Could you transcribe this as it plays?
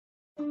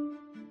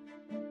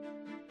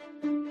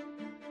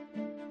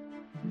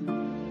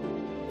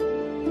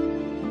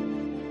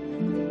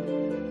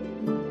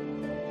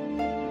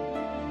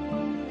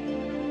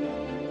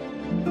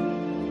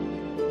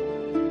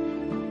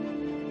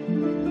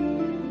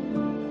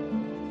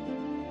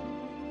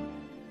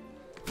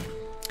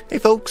Hey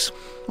folks,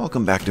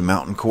 welcome back to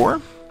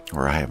Mountaincore,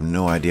 where I have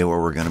no idea what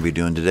we're going to be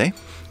doing today.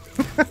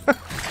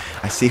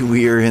 I see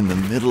we are in the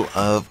middle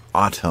of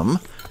autumn.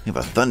 We have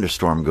a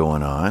thunderstorm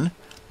going on.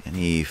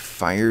 Any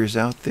fires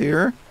out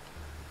there?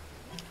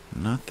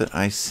 Not that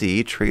I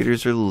see.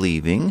 Traders are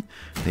leaving.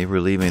 They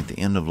were leaving at the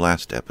end of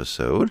last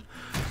episode.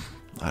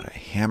 A lot of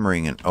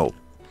hammering and... oh,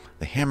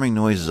 the hammering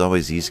noise is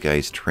always these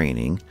guys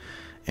training.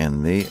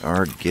 And they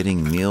are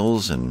getting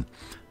meals and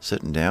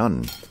sitting down.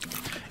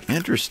 And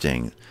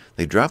interesting.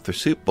 They dropped their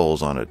soup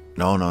bowls on it.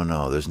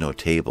 No. There's no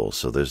table,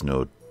 so there's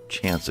no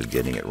chance of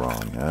getting it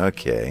wrong.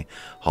 Okay.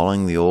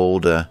 Hauling the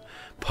old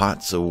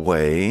pots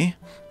away.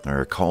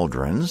 Or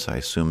cauldrons. I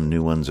assume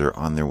new ones are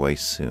on their way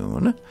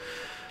soon.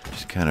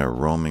 Just kind of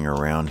roaming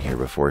around here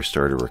before I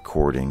started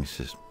recording.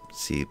 Just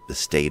see the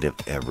state of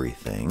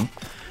everything.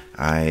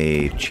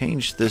 I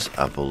changed this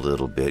up a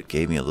little bit.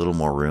 Gave me a little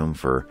more room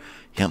for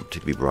hemp to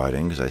be brought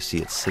in. Because I see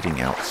it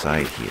sitting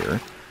outside here.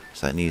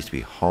 So that needs to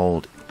be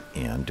hauled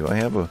in. Do I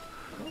have a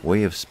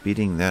way of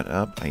speeding that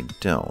up? I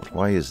don't.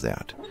 Why is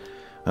that?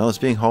 Well, it's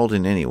being hauled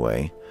in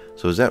anyway.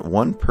 So is that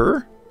one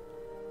per?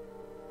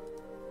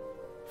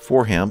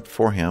 4 hemp,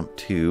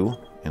 2,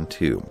 and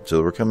 2.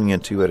 So we're coming in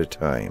 2 at a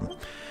time.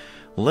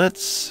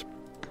 Let's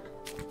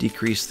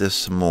decrease this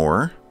some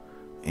more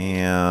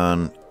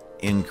and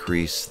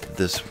increase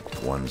this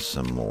one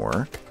some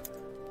more.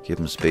 Give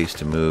them space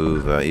to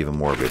move even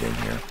more of it in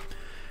here.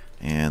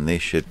 And they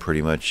should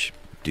pretty much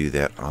do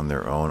that on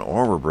their own,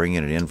 or we're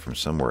bringing it in from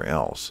somewhere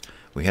else.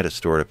 We had it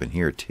stored up in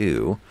here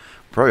too.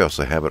 Probably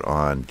also have it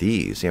on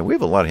these. Yeah, we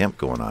have a lot of hemp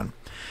going on.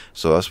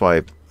 So that's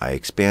why I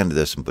expanded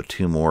this and put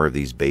 2 more of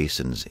these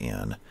basins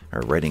in,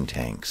 or redding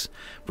tanks.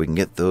 If we can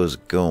get those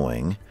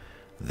going,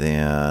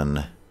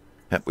 then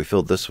yep, we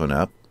filled this one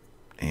up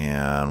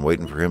and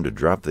waiting for him to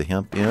drop the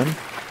hemp in.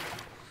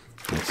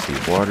 Let's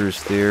see,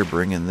 water's there,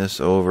 bringing this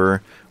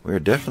over. We're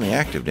definitely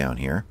active down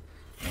here.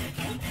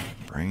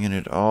 Bringing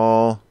it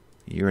all.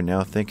 You're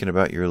now thinking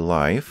about your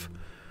life.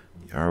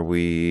 Are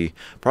we...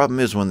 Problem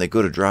is when they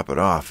go to drop it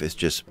off, it's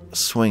just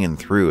swinging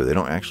through. They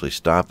don't actually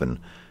stop and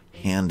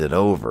hand it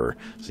over.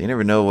 So you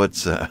never know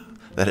what's that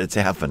it's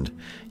happened.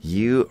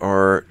 You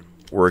are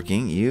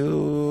working.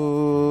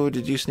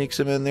 Did you sneak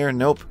some in there?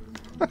 Nope.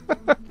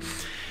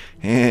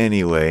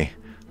 Anyway,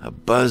 a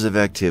buzz of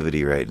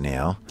activity right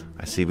now.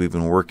 I see we've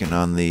been working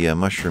on the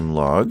mushroom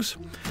logs.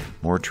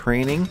 More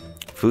training.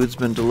 Food's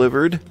been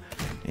delivered.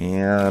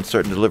 And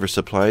starting to deliver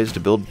supplies to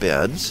build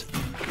beds.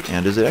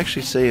 And does it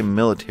actually say a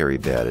military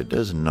bed? It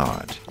does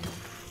not.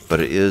 But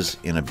it is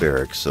in a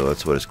barracks, so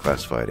that's what it's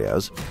classified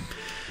as.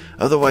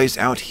 Otherwise,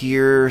 out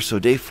here, so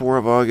day 4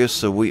 of August,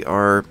 so we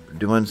are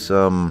doing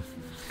some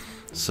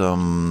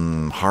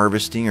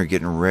harvesting or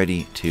getting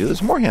ready to.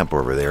 There's more hemp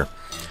over there.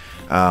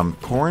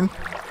 Corn,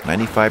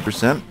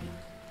 95%.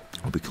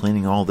 We'll be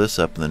cleaning all this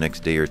up in the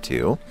next day or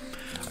 2.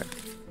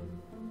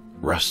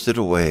 Rusted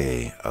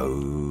away.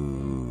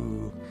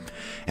 Oh.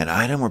 An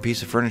item or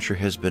piece of furniture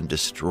has been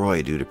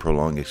destroyed due to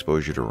prolonged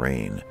exposure to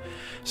rain.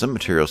 Some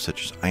materials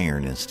such as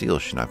iron and steel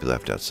should not be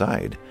left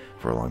outside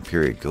for a long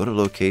period. Go to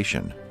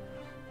location.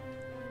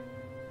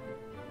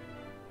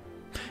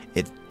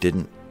 It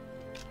didn't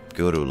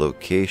go to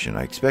location.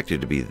 I expected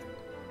it to be...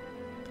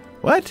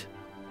 What?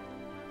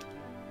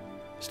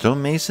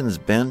 Stonemason's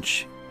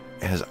bench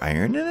has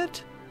iron in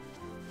it?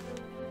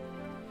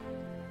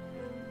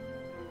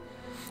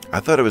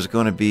 I thought it was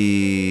going to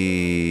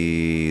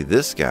be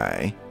this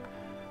guy,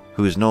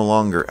 who is no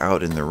longer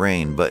out in the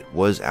rain, but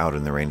was out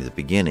in the rain at the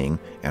beginning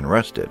and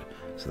rusted.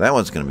 So that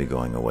one's going to be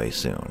going away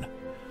soon.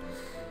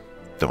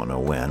 Don't know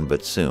when,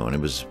 but soon.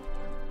 It was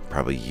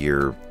probably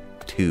year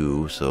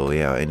 2, so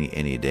yeah,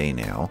 any day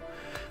now.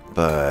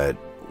 But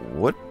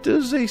what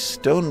does a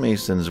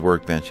stonemason's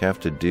workbench have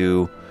to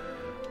do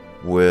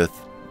with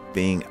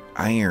being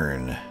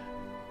iron?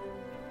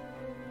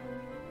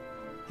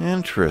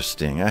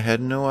 Interesting. I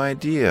had no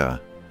idea.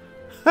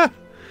 Huh.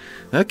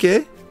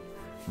 Okay.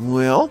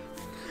 Well,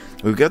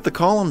 we've got the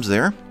columns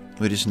there.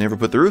 We just never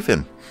put the roof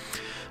in.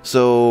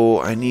 So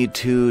I need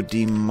to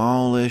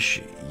demolish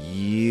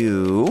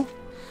you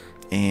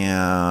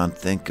and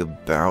think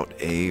about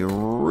a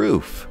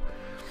roof.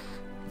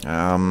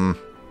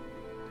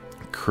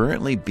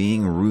 Currently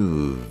being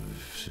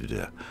roofed.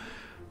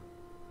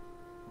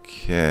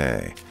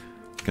 Okay.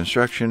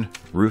 Construction,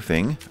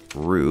 roofing,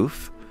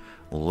 roof.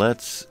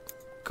 Let's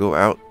go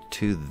out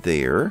to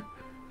there.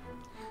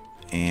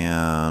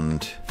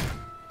 And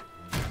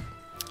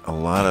a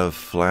lot of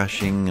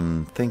flashing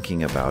and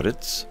thinking about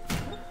it.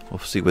 We'll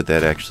see what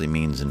that actually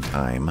means in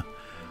time.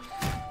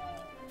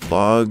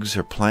 Logs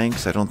or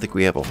planks, I don't think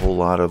we have a whole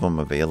lot of them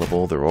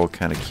available. They're all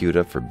kind of queued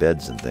up for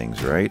beds and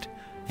things, right?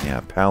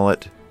 Yeah,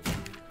 pallet.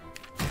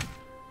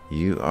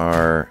 You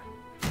are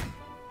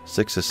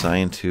 6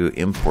 assigned to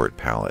import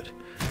pallet.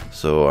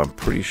 So I'm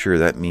pretty sure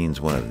that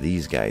means one of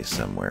these guys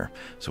somewhere.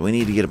 So we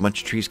need to get a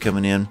bunch of trees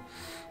coming in.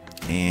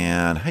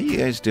 And how you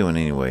guys doing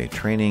anyway?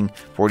 Training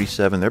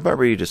 47. They're about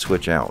ready to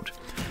switch out.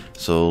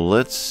 So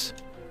let's...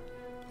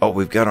 Oh,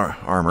 we've got our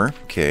armor.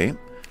 Okay.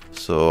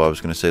 So I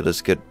was going to say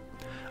let's get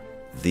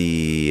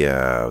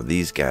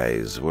these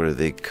guys, what are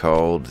they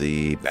called?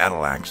 The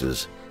battle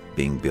axes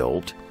being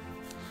built.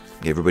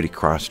 Everybody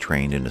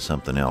cross-trained into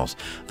something else.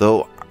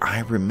 Though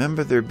I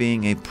remember there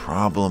being a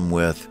problem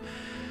with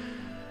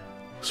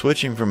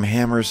switching from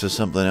hammers to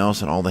something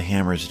else and all the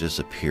hammers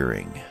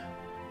disappearing.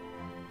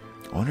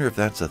 I wonder if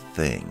that's a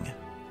thing.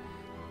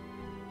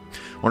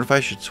 I wonder if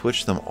I should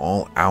switch them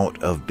all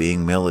out of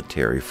being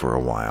military for a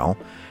while,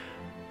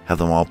 have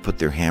them all put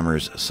their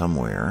hammers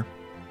somewhere,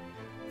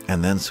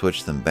 and then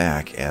switch them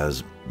back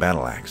as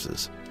battle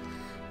axes.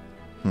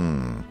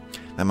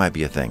 That might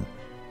be a thing.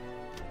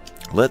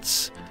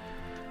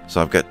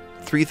 So I've got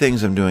 3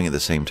 things I'm doing at the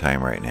same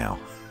time right now.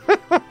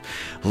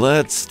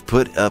 Let's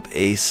put up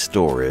a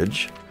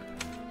storage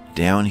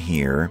down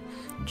here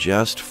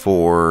just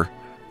for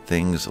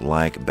things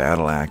like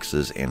battle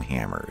axes and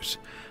hammers.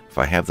 If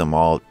I have them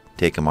all,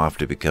 take them off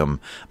to become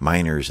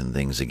miners and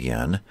things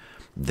again,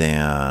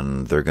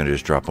 then they're going to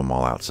just drop them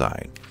all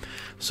outside.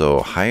 So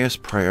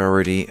highest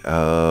priority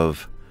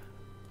of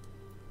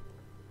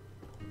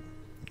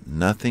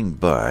nothing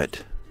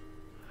but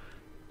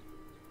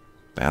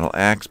battle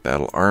axe,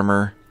 battle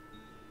armor,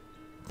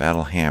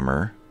 battle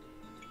hammer,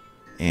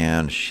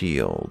 and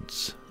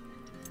shields.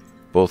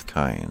 Both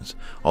kinds.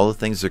 All the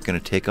things they're going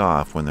to take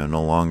off when they're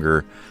no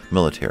longer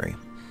military.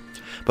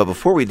 But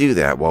before we do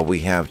that, while we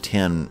have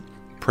 10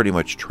 pretty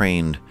much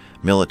trained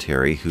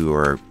military who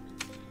are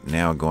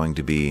now going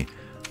to be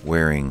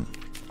wearing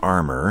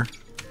armor,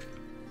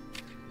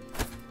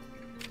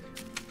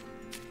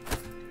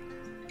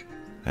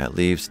 that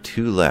leaves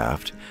 2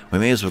 left. We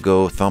may as well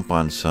go thump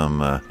on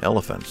some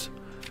elephants.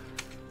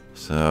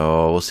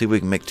 So we'll see if we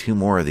can make 2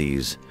 more of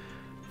these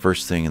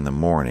first thing in the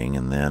morning.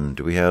 And then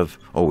do we have...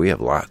 Oh, we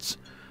have lots.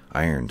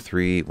 Iron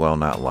 3. Well,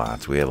 not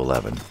lots. We have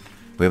 11.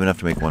 We have enough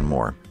to make 1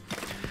 more.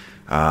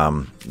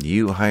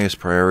 You, highest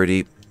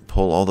priority,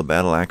 pull all the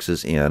battle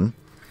axes in.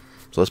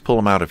 So let's pull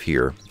them out of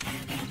here.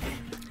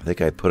 I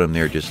think I put them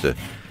there just to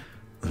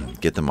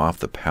get them off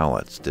the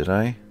pallets. Did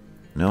I?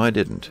 No, I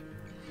didn't.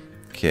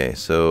 Okay,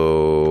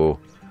 so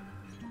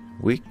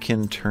we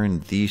can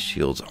turn these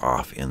shields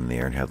off in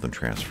there and have them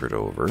transferred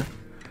over.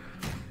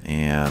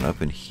 And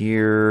up in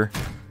here,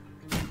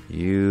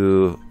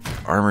 you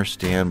armor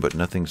stand, but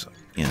nothing's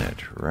in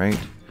it, right?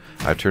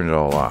 I've turned it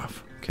all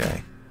off.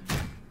 Okay.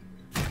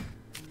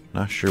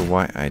 Not sure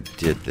why I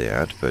did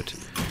that, but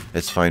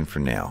it's fine for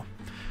now.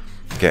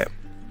 Okay,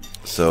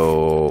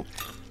 so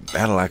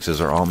battle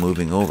axes are all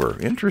moving over.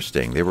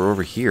 Interesting, they were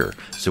over here.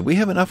 So we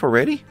have enough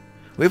already?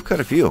 We have quite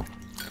a few.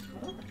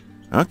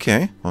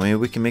 Okay, well maybe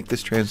we can make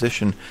this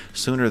transition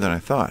sooner than I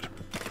thought.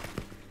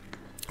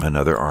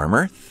 Another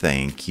armor,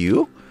 thank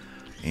you.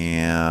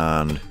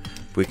 And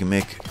if we can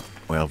make,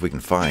 well, if we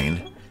can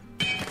find,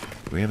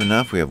 do we have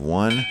enough? We have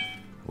 1.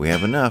 We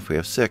have enough. We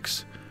have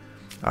 6.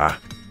 Ah,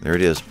 there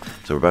it is.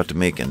 So we're about to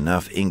make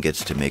enough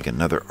ingots to make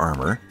another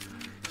armor.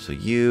 So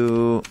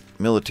you,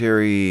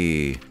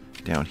 military,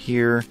 down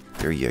here.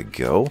 There you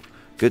go.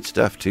 Good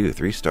stuff too.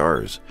 3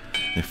 stars.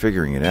 They're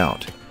figuring it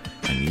out.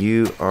 And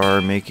you are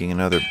making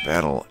another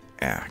battle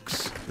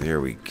axe.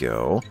 There we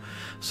go.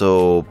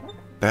 So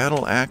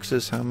battle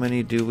axes, how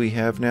many do we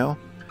have now?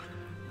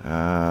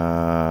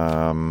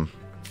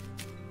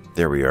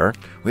 There we are.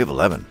 We have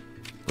 11.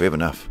 We have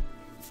enough.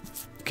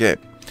 Okay.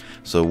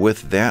 So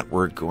with that,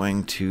 we're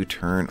going to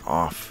turn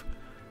off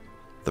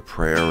the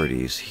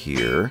priorities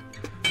here.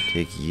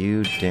 Take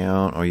you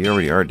down. Oh, you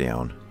already are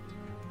down.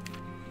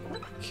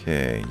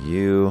 Okay,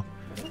 you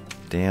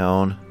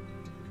down.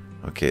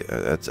 Okay,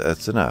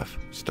 that's enough.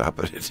 Stop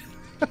it.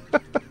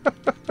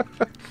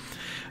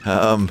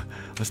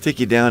 Let's take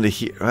you down to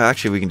here. Well,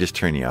 actually, we can just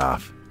turn you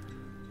off.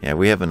 Yeah,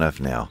 we have enough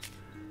now.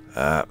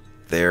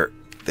 There.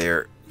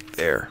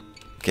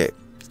 Okay,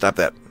 stop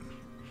that.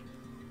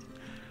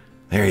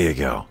 There you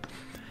go.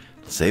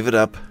 Save it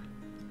up.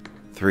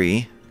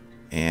 3.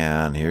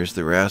 And here's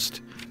the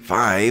rest.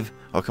 5.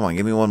 Oh, come on,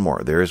 give me 1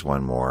 more. There's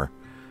 1 more.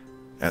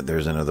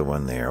 There's another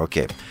one there.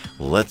 Okay,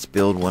 let's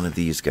build one of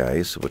these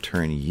guys. So we'll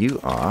turn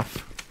you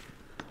off.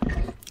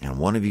 And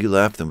 1 of you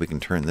left, then we can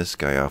turn this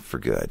guy off for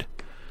good.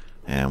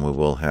 And we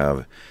will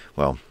have,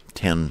 well,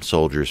 10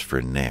 soldiers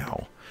for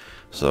now.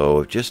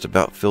 So just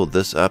about filled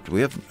this up. Do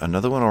we have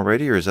another one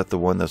already, or is that the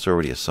one that's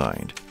already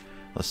assigned?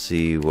 Let's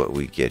see what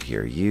we get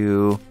here.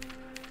 You,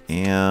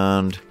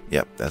 and,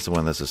 yep, that's the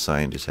one that's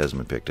assigned. Just hasn't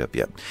been picked up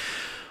yet.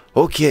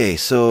 Okay,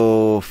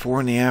 so 4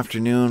 in the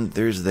afternoon,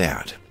 there's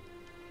that.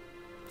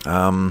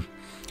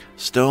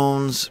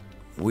 Stones,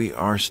 we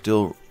are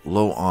still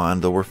low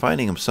on, though we're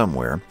finding them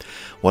somewhere.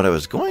 What I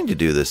was going to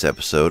do this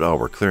episode, oh,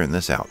 we're clearing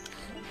this out.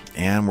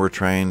 And we're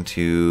trying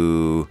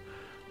to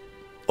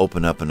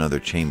open up another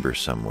chamber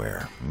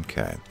somewhere.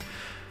 Okay.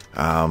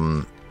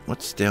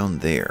 What's down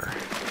there?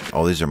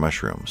 Oh, these are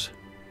mushrooms.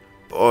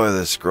 Boy,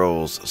 this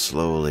scrolls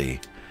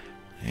slowly.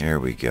 There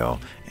we go.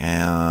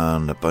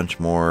 And a bunch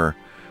more.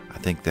 I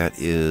think that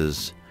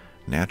is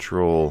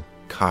natural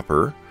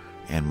copper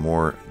and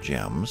more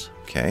gems.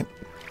 Okay.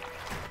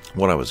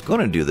 What I was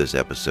going to do this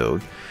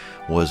episode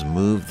was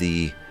move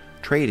the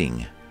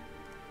trading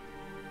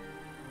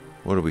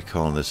what are we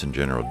calling this in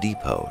general?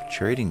 Depot.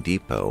 Trading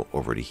depot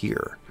over to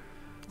here.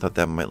 Thought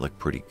that might look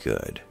pretty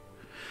good.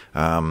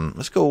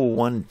 Let's go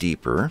one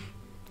deeper.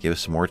 Give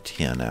us some more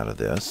tin out of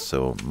this.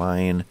 So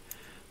mine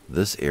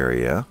this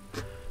area.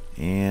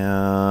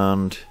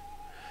 And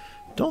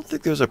don't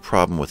think there's a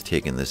problem with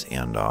taking this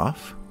end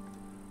off.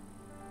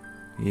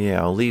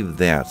 Yeah, I'll leave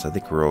that. So I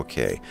think we're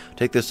okay.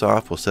 Take this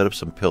off. We'll set up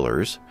some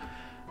pillars.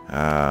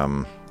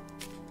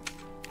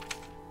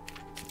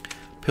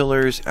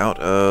 Pillars out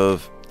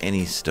of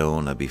any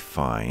stone, that'd be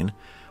fine.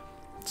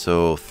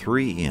 So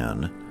 3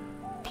 in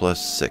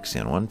plus 6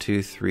 in. 1,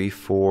 2, 3,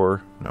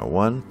 4. No,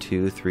 1,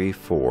 2, 3,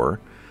 4.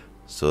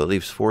 So that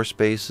leaves 4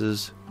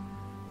 spaces.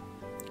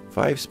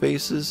 5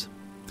 spaces?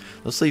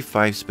 Let's leave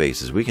 5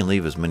 spaces. We can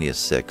leave as many as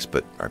 6,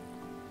 but our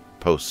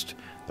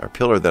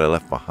pillar that I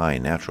left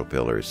behind, natural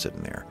pillar, is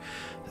sitting there.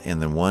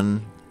 And then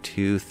 1,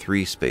 2,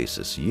 3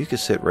 spaces. So you can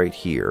sit right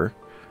here.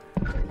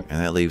 And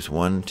that leaves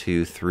 1,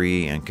 2,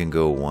 3, and can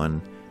go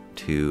 1,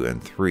 2,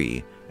 and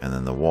 3. And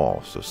then the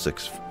wall, so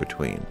 6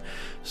 between.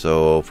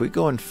 So if we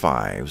go in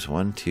 5s,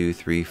 1, 2,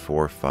 3,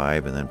 4,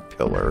 5, and then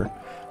pillar.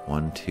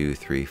 1, 2,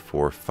 3,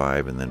 4,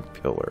 5, and then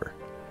pillar.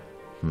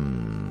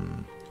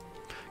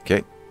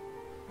 Okay.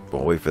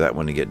 We'll wait for that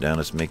one to get done.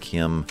 Let's make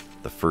him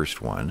the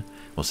first one.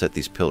 We'll set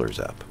these pillars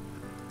up.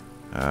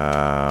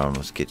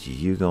 Let's get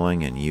you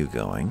going and you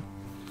going.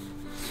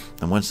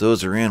 And once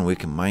those are in, we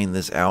can mine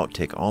this out,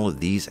 take all of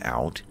these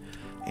out,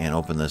 and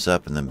open this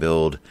up, and then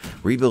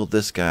rebuild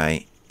this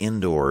guy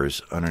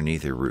indoors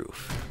underneath a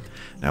roof.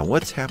 Now,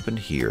 what's happened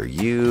here?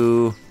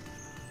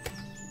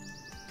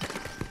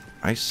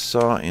 I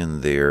saw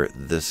in there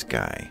this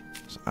guy.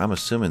 So I'm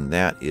assuming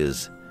that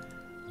is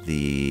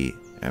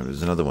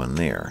there's another one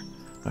there.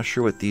 Not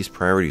sure what these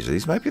priorities are.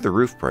 These might be the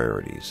roof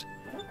priorities.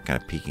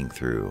 Kind of peeking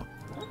through.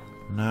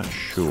 Not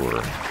sure.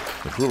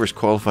 If whoever's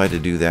qualified to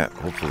do that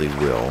hopefully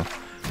will.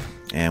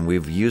 And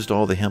we've used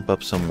all the hemp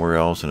up somewhere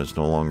else and it's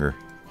no longer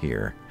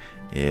here.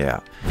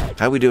 Yeah.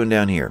 How we doing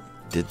down here?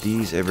 Did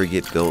these ever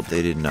get built?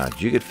 They did not.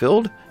 Did you get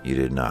filled? You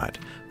did not.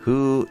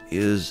 Who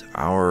is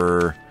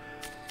our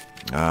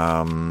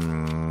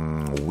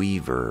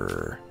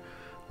weaver?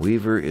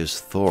 Weaver is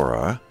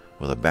Thora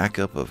with a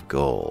backup of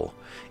Gull.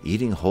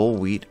 Eating whole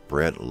wheat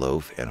bread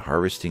loaf and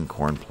harvesting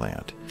corn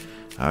plant.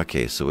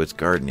 Okay, so it's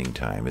gardening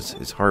time.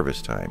 It's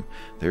harvest time.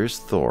 There's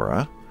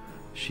Thora.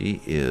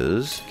 She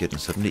is getting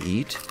something to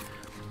eat.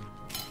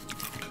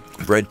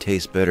 Bread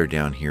tastes better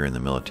down here in the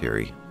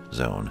military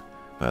zone,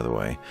 by the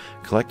way.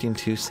 Collecting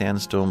 2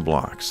 sandstone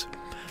blocks.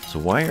 So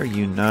why are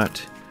you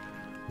not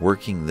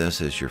working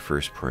this as your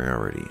first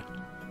priority?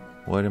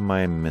 What am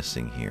I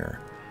missing here?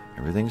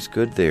 Everything's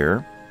good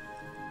there.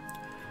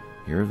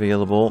 You're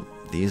available.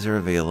 These are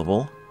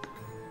available.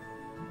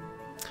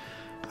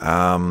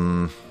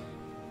 I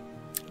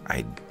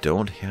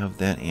don't have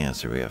that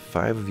answer. We have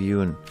 5 of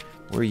you, and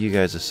where are you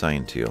guys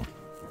assigned to?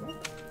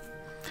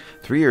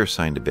 3 are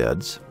assigned to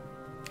beds.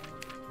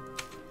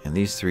 And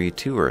these 3,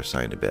 2 are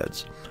assigned to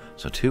beds.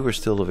 So 2 are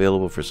still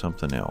available for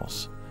something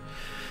else.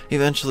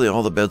 Eventually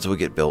all the beds will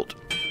get built,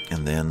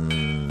 and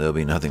then there'll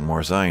be nothing more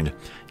assigned.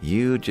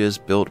 You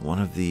just built one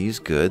of these.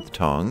 Good.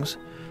 Tongs.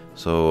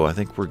 So I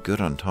think we're good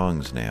on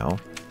tongs now.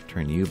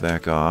 Turn you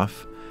back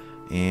off.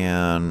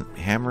 And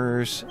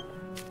hammers.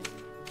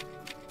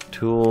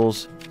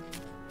 Tools.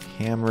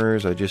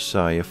 Hammers. I just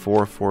saw you.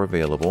 4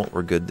 available.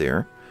 We're good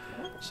there.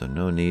 So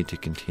no need to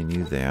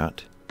continue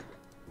that.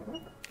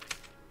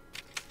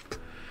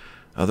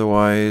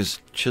 Otherwise,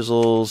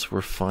 chisels,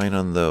 we're fine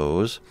on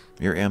those.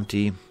 You're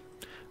empty.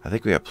 I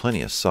think we have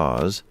plenty of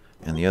saws.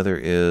 And the other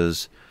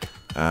is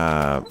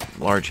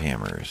large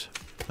hammers.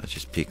 Let's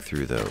just peek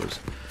through those.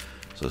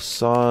 So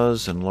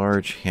saws and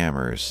large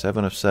hammers.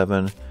 7 of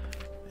 7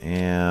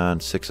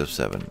 and 6 of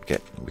 7. Okay,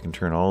 we can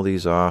turn all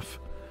these off.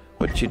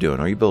 What you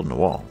doing? Are you building a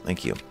wall?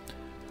 Thank you.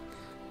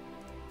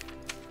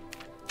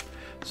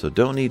 So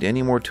don't need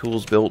any more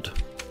tools built.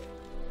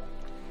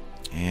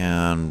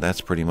 And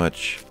that's pretty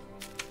much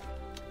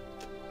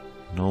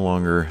no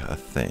longer a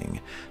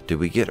thing. Did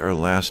we get our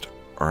last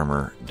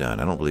armor done?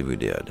 I don't believe we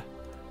did.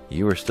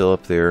 You are still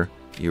up there.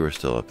 You are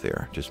still up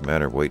there. Just a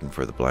matter of waiting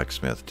for the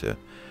blacksmith to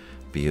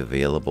be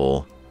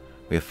available.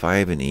 We have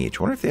 5 in each.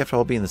 I wonder if they have to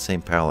all be in the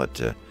same pallet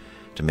to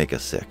make a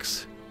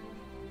 6.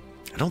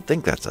 I don't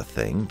think that's a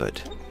thing,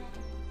 but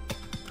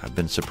I've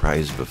been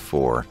surprised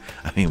before.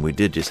 I mean, we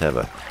did just have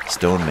a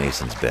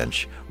stonemason's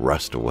bench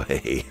rust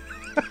away.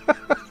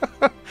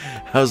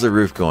 How's the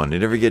roof going?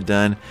 Did it ever get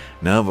done?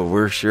 No, but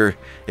we're sure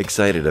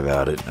excited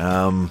about it.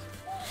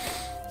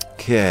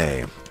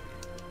 Okay.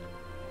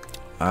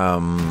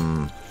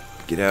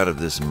 Get out of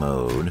this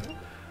mode.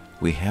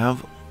 We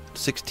have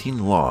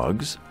 16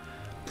 logs,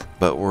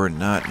 but we're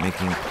not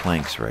making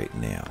planks right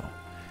now.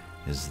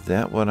 Is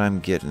that what I'm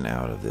getting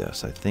out of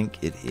this? I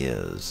think it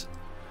is.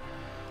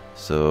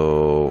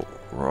 So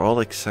we're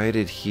all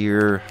excited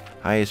here.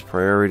 Highest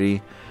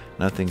priority.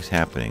 Nothing's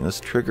happening.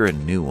 Let's trigger a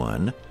new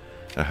one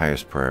at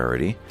highest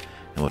priority,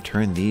 and we'll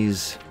turn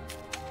these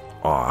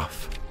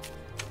off.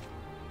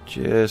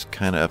 Just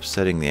kind of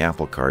upsetting the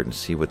apple cart and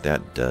see what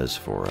that does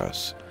for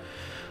us.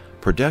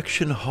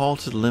 Production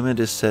halted limit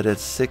is set at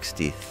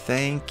 60.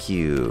 Thank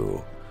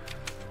you.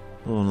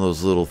 One of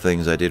those little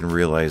things I didn't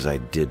realize I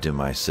did to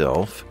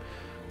myself.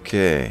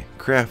 Okay,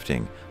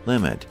 crafting.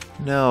 Limit.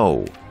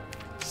 No.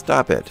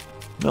 Stop it.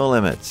 No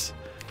limits.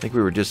 I think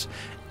we were just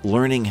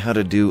learning how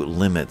to do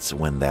limits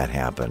when that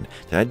happened.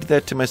 Did I do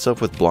that to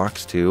myself with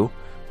blocks too?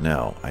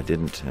 No, I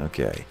didn't.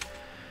 Okay.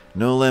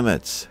 No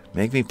limits.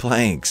 Make me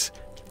planks.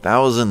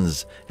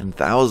 Thousands and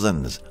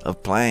thousands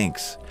of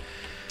planks.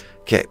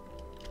 Okay.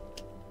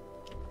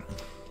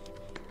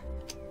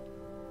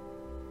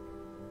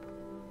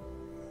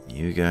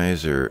 You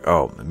guys are...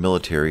 Oh,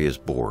 military is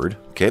bored.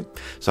 Okay.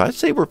 So I'd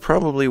say we're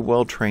probably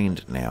well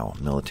trained now,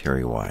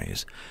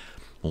 military-wise.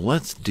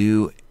 Let's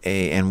do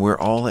a... And we're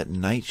all at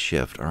night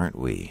shift, aren't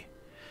we?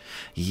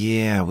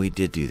 Yeah, we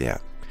did do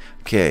that.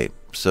 Okay.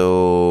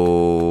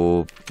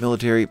 So,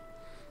 military,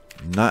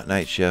 not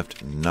night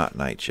shift, not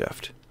night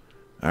shift.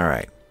 All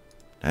right.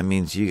 That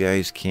means you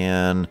guys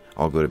can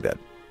all go to bed.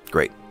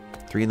 Great.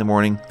 3 in the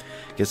morning.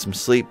 Get some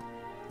sleep.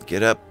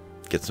 Get up.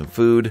 Get some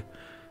food.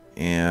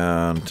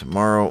 And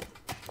tomorrow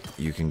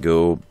you can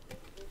go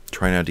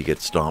try not to get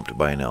stomped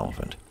by an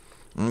elephant.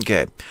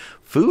 Okay.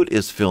 Food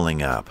is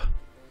filling up.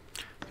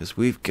 Because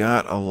we've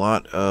got a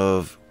lot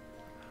of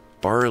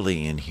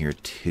barley in here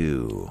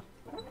too.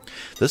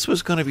 This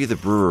was going to be the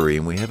brewery,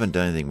 and we haven't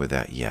done anything with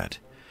that yet.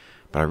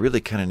 But I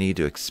really kind of need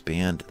to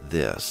expand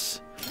this.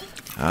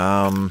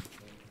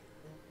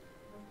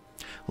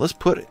 Let's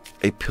put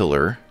a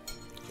pillar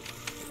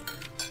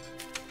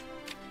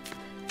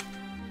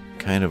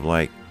kind of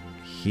like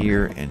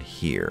here and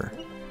here.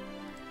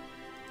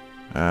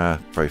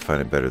 Probably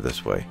find it better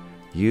this way.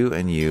 You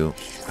and you,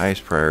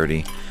 highest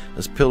priority.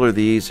 Let's pillar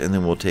these, and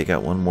then we'll take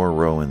out one more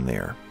row in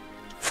there.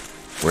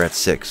 We're at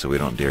 6, so we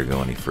don't dare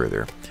go any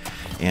further.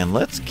 And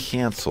let's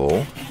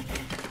cancel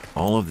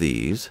all of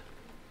these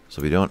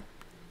so we don't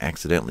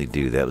accidentally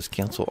do that. Let's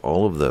cancel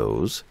all of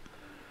those.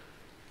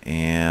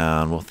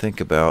 And we'll think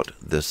about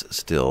this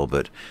still,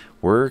 but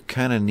we're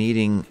kind of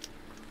needing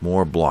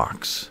more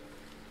blocks.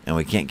 And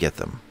we can't get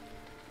them.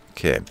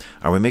 Okay.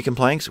 Are we making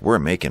planks? We're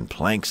making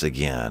planks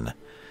again.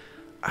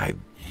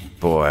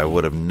 Boy, I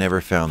would have never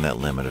found that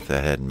limit if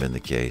that hadn't been the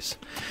case.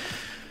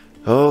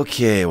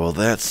 Okay, well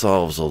that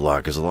solves a lot,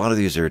 because a lot of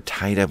these are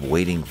tied up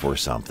waiting for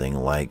something,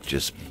 like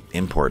just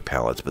import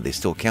pallets, but they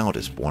still count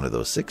as one of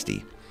those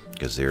 60,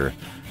 because they're,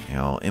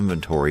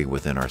 inventory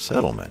within our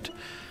settlement.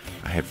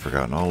 I had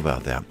forgotten all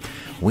about that.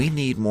 We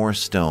need more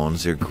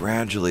stones. They're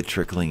gradually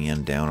trickling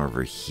in down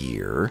over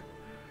here.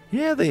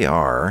 Yeah, they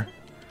are.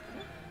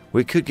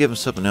 We could give them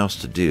something else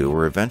to do.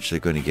 We're eventually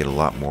going to get a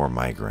lot more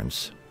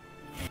migrants.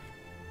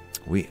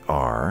 We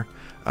are.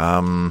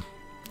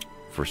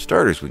 For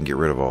starters, we can get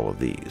rid of all of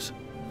these.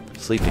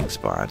 Sleeping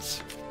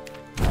spots.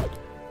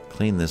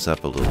 Clean this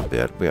up a little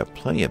bit. We have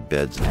plenty of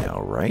beds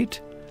now, right?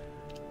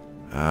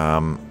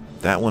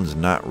 That one's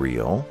not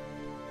real.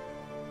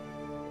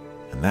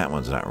 And that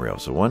one's not real.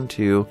 So 1,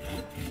 2,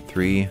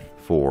 3,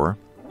 4,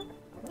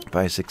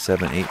 5, 6,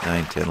 7, 8,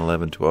 9, 10,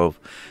 11, 12,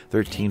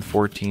 13,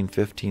 14,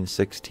 15,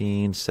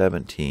 16,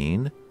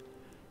 17,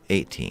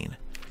 18.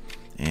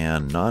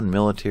 And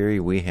non-military,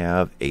 we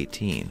have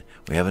 18.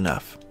 We have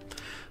enough.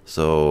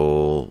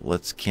 So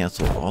let's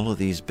cancel all of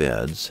these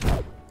beds.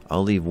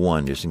 I'll leave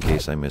one just in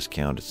case I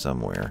miscounted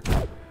somewhere.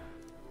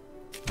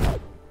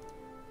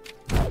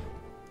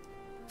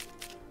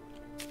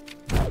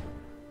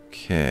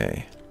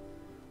 Okay.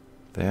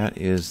 That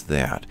is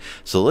that.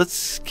 So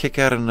let's kick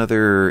out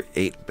another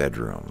 8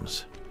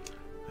 bedrooms.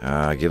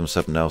 Give them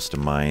something else to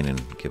mine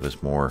and give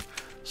us more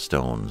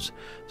stones.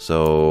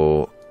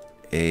 So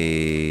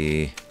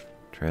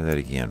try that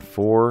again.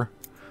 4.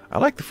 I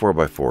like the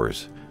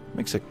 4x4s.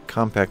 Makes a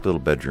compact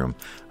little bedroom.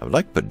 I would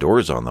like to put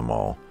doors on them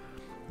all,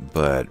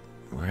 but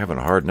we're having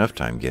a hard enough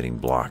time getting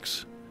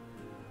blocks.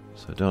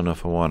 So I don't know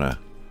if I want to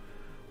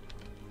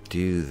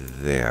do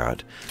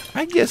that.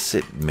 I guess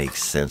it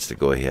makes sense to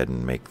go ahead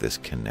and make this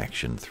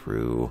connection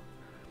through.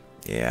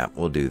 Yeah,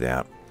 we'll do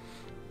that.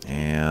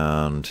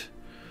 And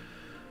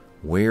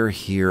where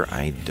here,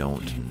 I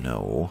don't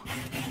know.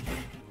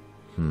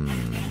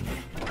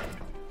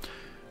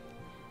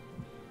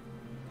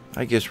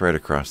 I guess right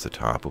across the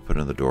top. We'll put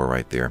another door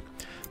right there.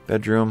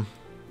 Bedroom.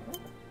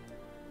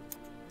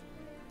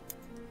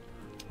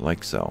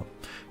 Like so.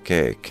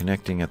 Okay,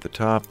 connecting at the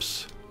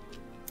tops.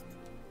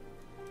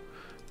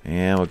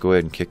 And we'll go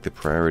ahead and kick the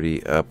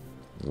priority up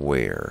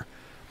where?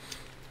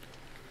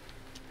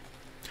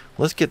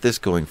 Let's get this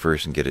going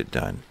first and get it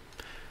done.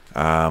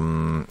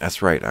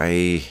 That's right.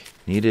 I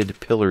needed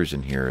pillars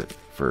in here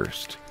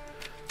first.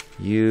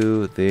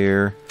 You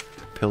there.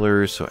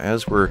 Pillars. So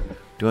as we're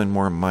doing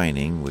more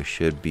mining, we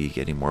should be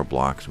getting more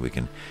blocks. We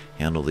can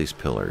handle these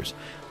pillars.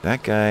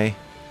 That guy,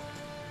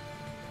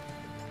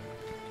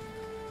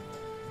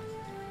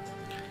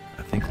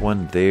 I think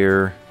one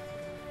there.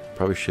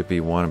 Probably should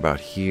be one about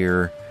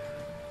here.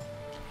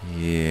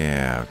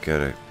 Yeah, I've got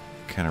to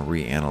kind of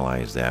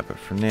reanalyze that. But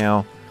for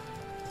now,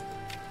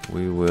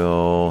 we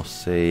will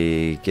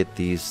say get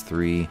these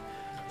 3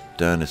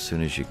 done as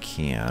soon as you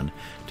can.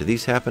 Do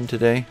these happen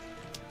today?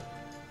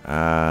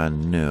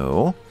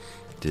 No.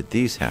 Did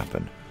these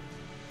happen?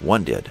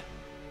 One did.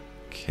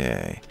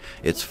 Okay.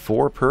 It's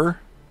 4 per?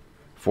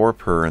 4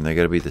 per, and they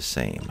got to be the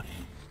same.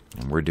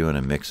 And we're doing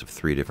a mix of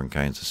 3 different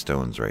kinds of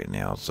stones right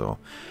now, so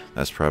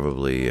that's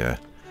probably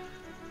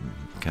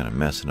kind of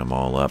messing them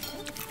all up.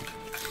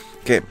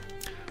 Okay.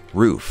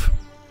 Roof.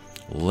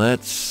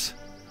 Let's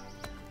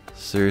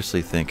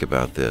seriously think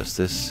about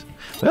this.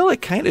 Well,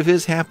 it kind of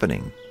is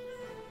happening.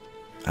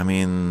 I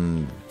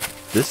mean,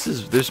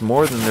 there's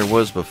more than there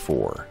was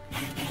before.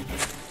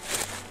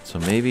 So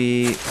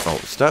maybe,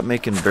 stop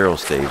making barrel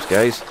staves,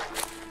 guys.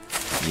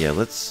 Yeah,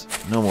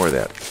 no more of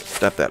that.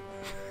 Stop that.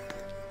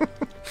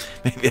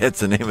 Maybe that's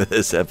the name of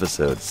this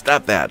episode.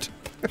 Stop that.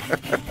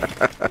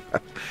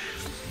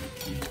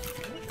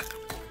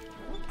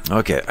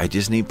 Okay, I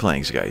just need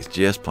planks, guys.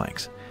 Just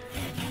planks.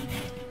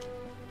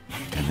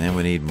 And then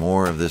we need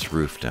more of this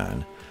roof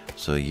done.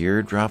 So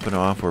you're dropping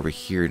off over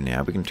here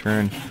now. We can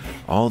turn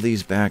all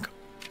these back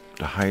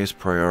to highest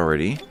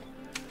priority,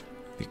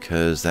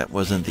 because that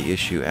wasn't the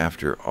issue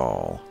after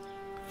all.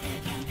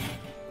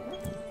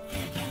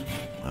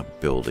 A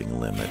building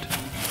limit.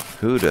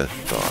 Who'd have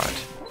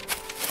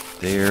thought?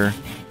 There,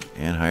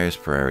 and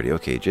highest priority.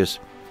 Okay, just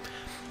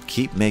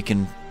keep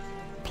making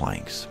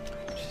planks.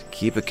 Just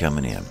keep it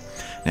coming in.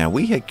 Now,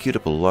 we had queued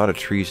up a lot of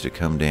trees to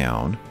come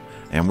down,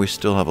 and we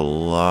still have a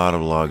lot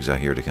of logs out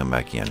here to come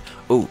back in.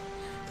 Oh,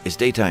 it's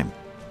daytime.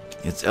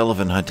 It's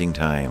elephant hunting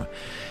time.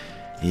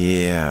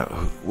 Yeah,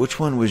 which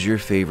one was your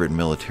favorite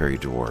military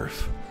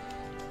dwarf?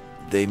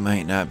 They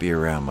might not be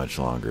around much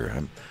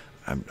longer.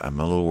 I'm a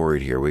little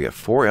worried here. We got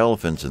 4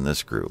 elephants in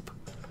this group.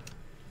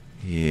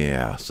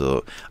 Yeah,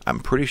 so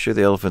I'm pretty sure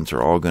the elephants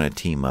are all going to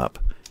team up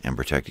and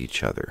protect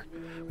each other.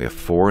 We have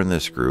 4 in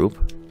this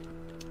group.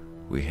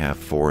 We have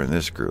 4 in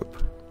this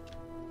group.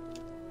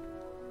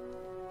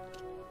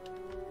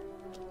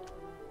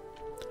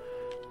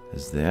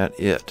 Is that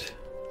it?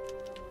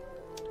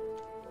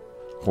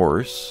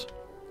 Horse.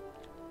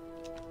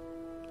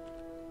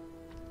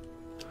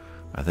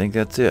 I think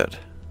that's it.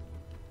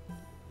 I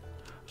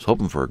was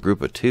hoping for a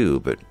group of 2,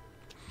 but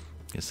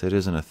I guess that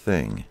isn't a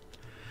thing.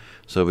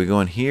 So are we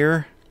going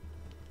here?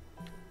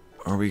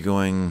 Or are we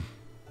going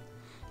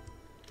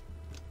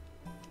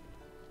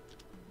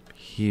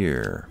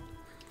here?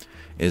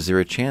 Is there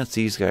a chance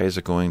these guys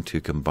are going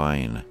to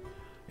combine?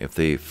 If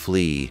they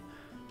flee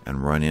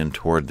and run in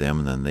toward them,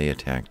 and then they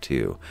attack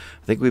too.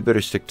 I think we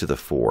better stick to the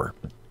 4.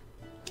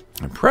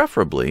 And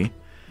preferably,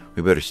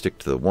 we better stick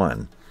to the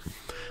 1.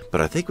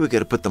 But I think we've got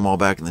to put them all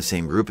back in the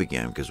same group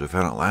again, because we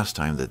found out last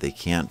time that they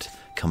can't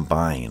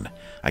combine.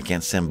 I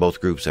can't send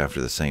both groups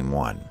after the same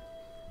one.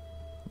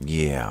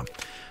 Yeah.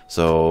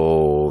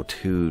 So,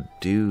 to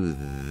do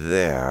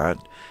that,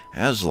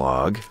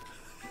 Aslog,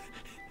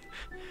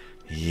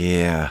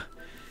 yeah,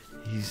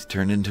 he's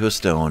turned into a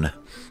stone.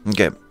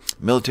 Okay,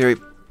 military.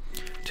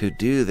 To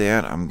do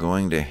that, I'm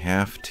going to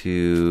have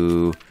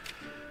to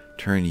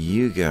turn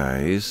you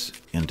guys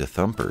into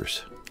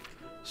thumpers.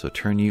 So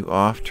turn you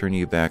off, turn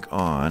you back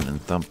on,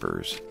 and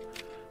thumpers.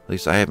 At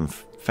least I haven't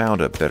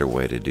found a better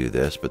way to do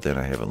this, but then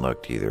I haven't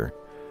looked either.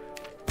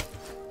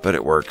 But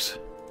it works.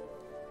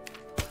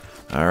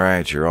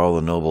 Alright, you're all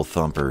the noble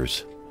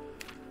thumpers.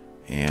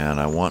 And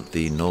I want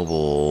the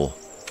noble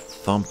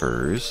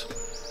thumpers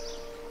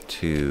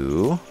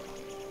to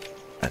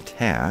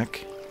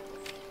attack,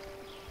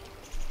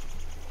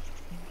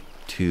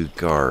 to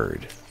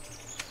guard.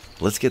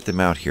 Let's get them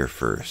out here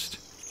first.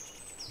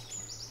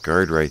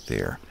 Guard right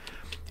there.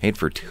 Hate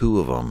for 2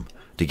 of them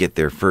to get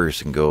there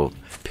first and go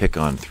pick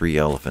on 3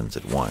 elephants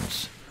at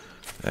once.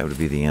 That would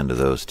be the end of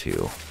those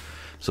 2.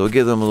 So we'll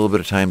give them a little bit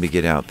of time to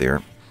get out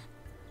there.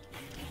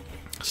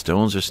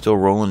 Stones are still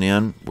rolling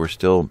in. We're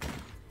still,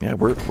 yeah,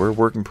 we're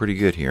working pretty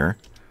good here.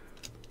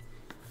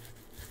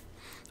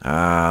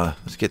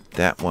 Let's get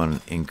that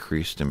one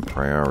increased in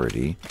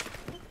priority,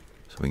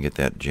 so we can get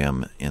that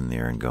gem in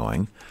there and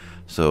going.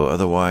 So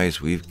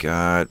otherwise, we've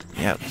got,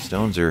 yeah,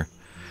 stones are,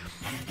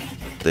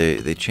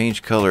 they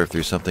change color if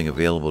there's something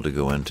available to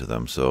go into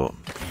them. So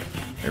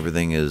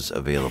everything is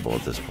available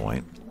at this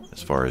point,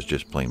 as far as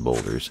just plain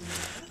boulders.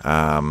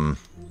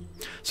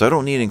 So I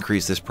don't need to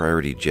increase this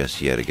priority just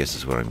yet, I guess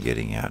is what I'm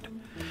getting at.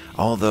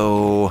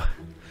 Although,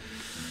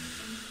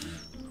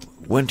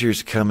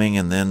 winter's coming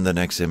and then the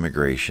next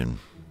immigration.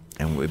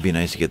 And it would be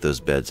nice to get those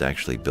beds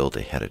actually built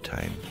ahead of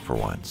time for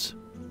once.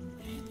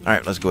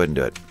 Alright, let's go ahead and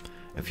do it.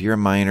 If you're a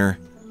miner,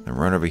 then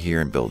run over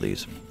here and build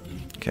these.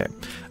 Okay.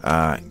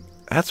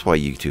 That's why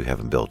you 2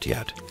 haven't built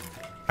yet.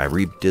 I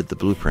redid the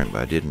blueprint,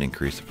 but I didn't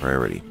increase the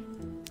priority.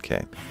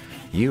 Okay.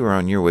 You are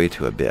on your way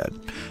to a bed.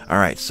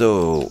 Alright,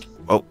 so...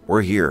 oh,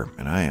 we're here,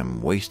 and I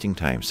am wasting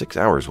time. 6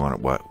 hours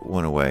went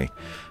away.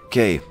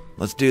 Okay,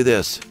 let's do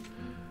this.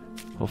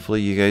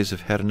 Hopefully you guys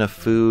have had enough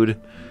food.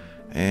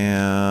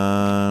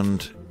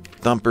 And...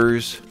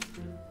 thumpers.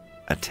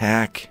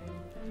 Attack.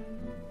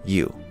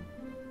 You.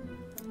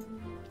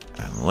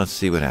 And let's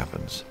see what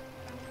happens.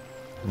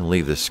 I'm going to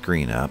leave this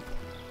screen up.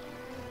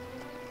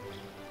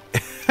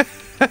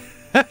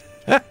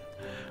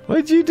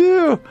 What'd you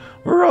do?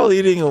 We're all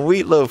eating a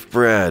wheat loaf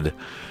bread.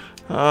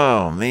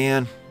 Oh,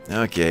 man.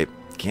 Okay,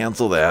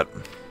 cancel that.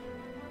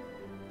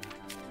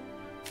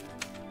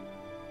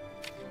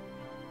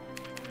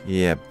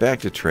 Yeah, back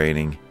to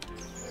training.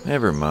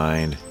 Never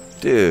mind.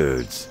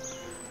 Dudes.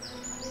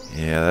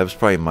 Yeah, that was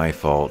probably my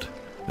fault.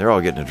 They're all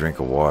getting a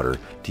drink of water.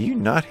 Do you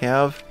not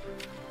have...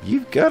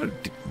 You've got a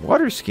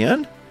water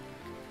skin?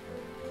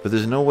 But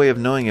there's no way of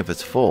knowing if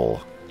it's full.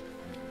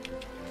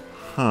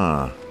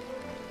 Huh.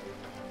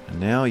 And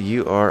now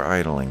you are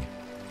idling.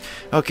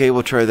 Okay,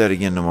 we'll try that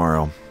again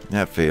tomorrow.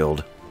 That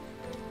failed.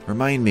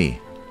 Remind me.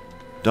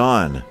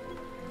 Dawn.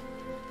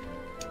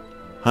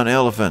 Hunt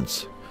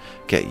elephants.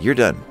 Okay, you're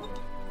done.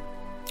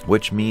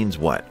 Which means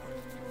what?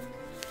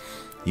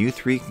 You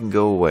 3 can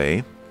go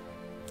away.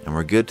 And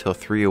we're good till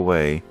 3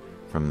 away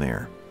from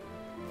there.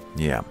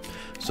 Yeah.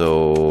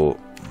 So,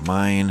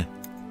 mine,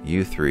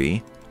 you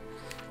 3.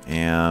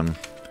 And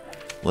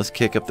let's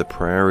kick up the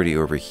priority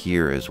over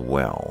here as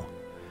well.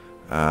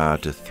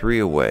 To 3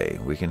 away.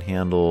 We can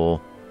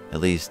handle at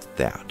least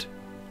that.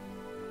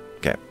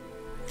 Okay.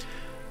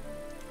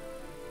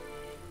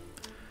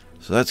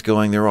 So that's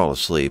going. They're all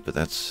asleep, but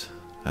that's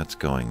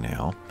going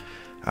now.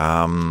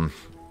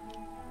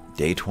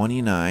 Day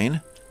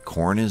 29.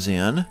 Corn is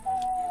in.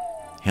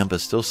 Hemp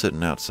is still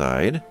sitting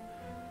outside.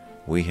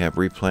 We have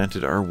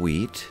replanted our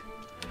wheat.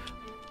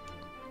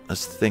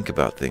 Let's think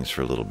about things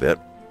for a little bit.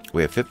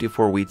 We have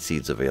 54 wheat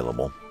seeds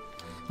available.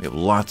 We have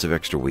lots of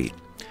extra wheat.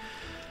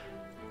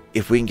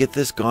 If we can get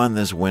this gone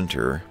this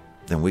winter,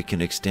 then we can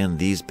extend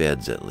these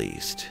beds at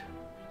least.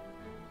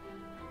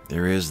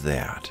 There is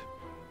that.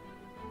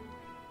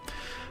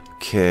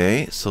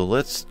 Okay, so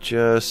let's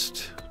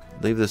just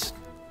leave this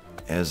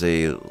as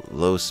a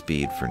low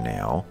speed for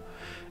now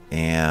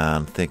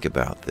and think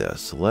about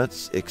this.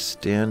 Let's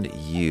extend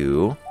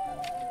you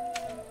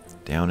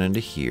down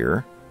into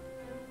here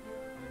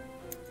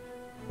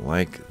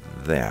like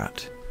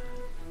that,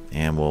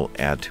 and we'll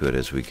add to it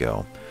as we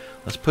go.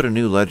 Let's put a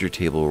new ledger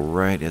table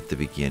right at the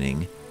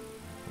beginning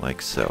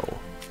like so,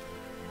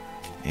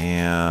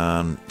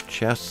 and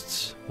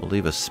chests, we'll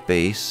leave a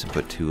space and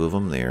put 2 of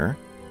them there.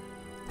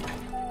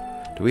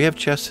 Do we have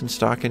chests in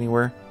stock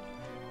anywhere?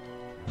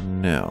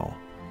 No.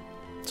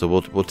 So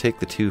we'll take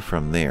the 2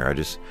 from there. I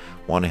just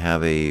want to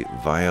have a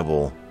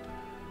viable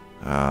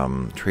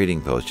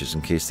trading post just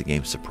in case the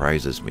game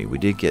surprises me. We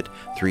did get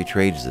 3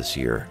 trades this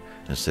year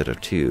instead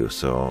of 2,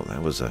 so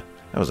that was a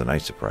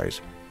nice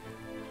surprise.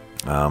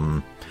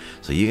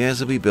 So you guys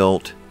will be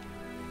built.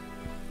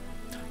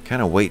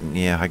 Kind of waiting.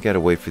 Yeah, I gotta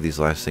wait for these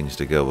last things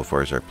to go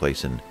before I start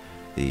placing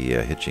the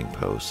hitching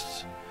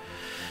posts,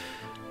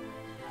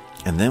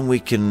 and then we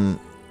can,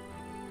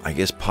 I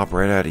guess, pop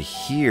right out of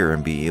here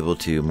and be able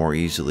to more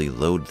easily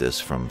load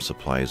this from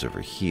supplies over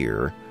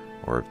here,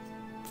 or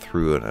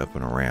through and up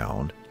and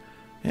around.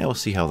 Yeah, we'll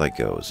see how that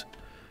goes.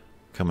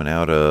 Coming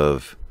out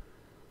of...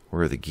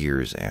 Where are the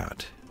gears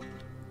at?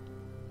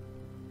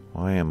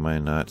 Why am I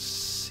not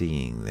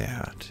seeing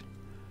that?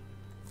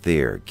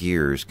 There,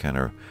 gears kind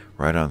of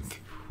right on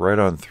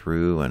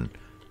through and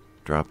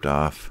dropped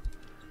off.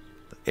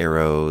 The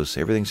arrows,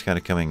 everything's kind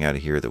of coming out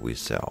of here that we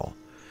sell.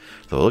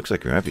 So it looks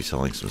like we might be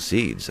selling some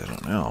seeds. I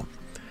don't know.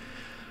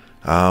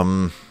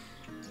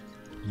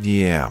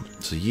 Yeah.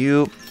 So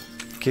you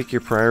kick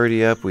your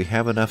priority up. We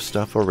have enough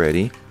stuff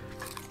already.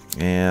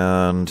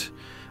 And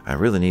I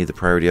really need the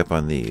priority up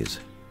on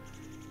these.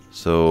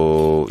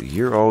 So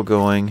you're all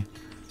going.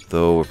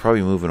 Though we're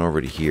probably moving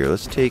over to here.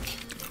 Let's take...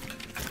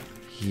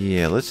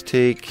 Yeah, let's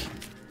take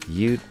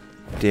you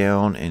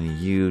down and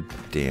you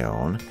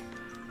down.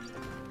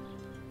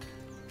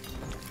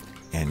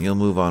 And you'll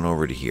move on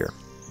over to here.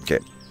 Okay.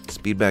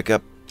 Speed back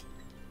up.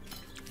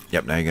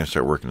 Yep, now you're going to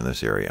start working in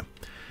this area.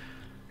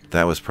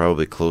 That was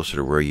probably closer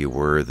to where you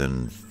were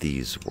than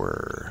these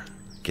were.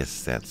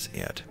 Guess that's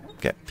it.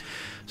 Okay.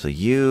 So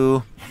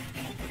you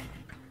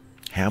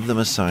have them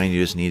assigned.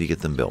 You just need to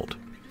get them built.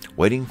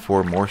 Waiting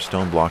for more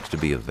stone blocks to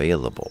be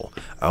available.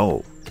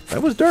 Oh,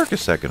 that was dark a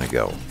second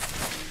ago.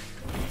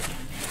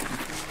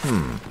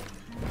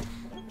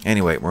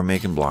 Anyway, we're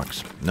making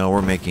blocks. No,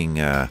 we're making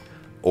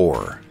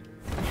ore.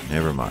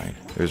 Never mind.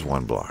 There's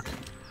 1 block.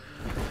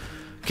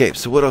 Okay,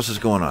 so what else is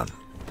going on?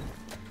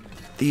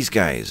 These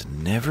guys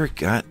never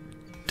got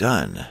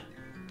done.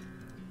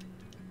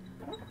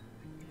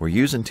 We're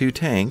using 2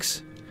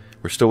 tanks.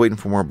 We're still waiting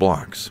for more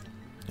blocks.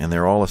 And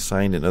they're all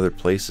assigned in other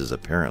places,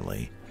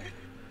 apparently.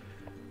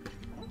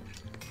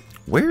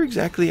 Where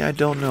exactly, I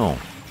don't know.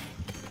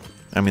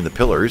 I mean, the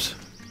pillars.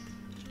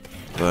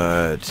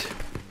 But...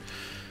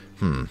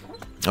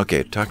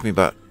 Okay, talk to me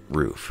about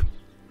roof.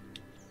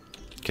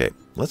 Okay,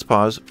 let's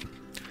pause.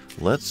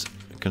 Let's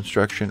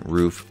construction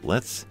roof.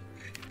 Let's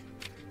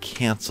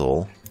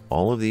cancel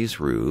all of these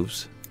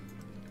roofs.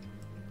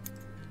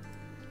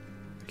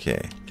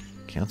 Okay,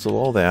 cancel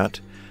all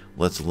that.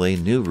 Let's lay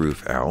new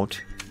roof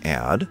out.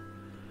 Add.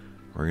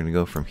 We're going to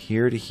go from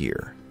here to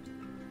here.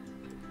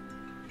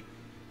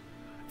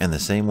 And the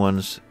same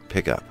ones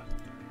pick up.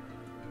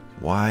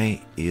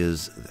 Why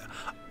is...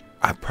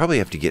 I probably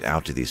have to get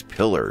out to these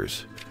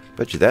pillars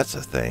Bet you that's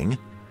a thing.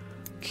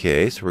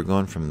 Okay, so we're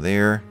going from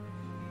there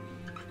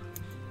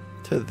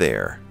to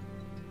there.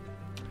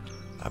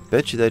 I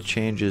bet you that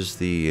changes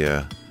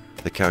the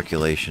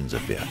calculations a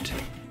bit.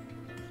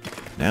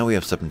 Now we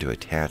have something to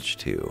attach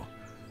to.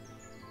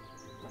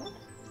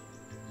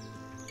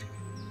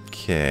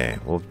 Okay,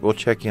 we'll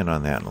check in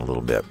on that in a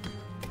little bit.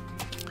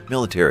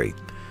 Military.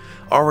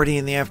 Already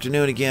in the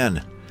afternoon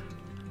again.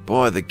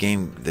 Boy, the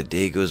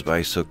day goes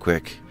by so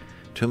quick.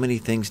 Too many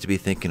things to be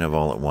thinking of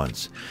all at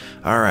once.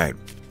 Alright,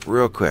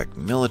 real quick.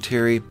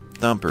 Military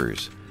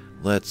thumpers.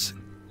 Let's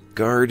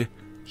guard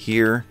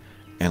here,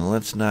 and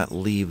let's not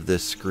leave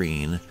this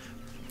screen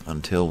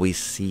until we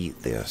see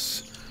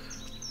this.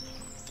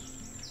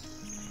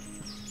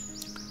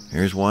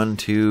 Here's 1,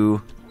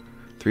 2,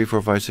 3,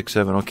 4, 5, 6,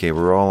 7. Okay,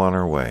 we're all on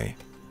our way.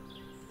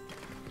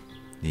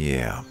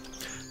 Yeah.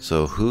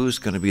 So who's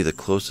going to be the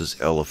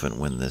closest elephant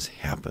when this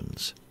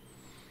happens?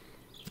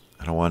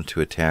 I don't want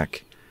to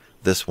attack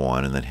this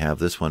one and then have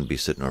this one be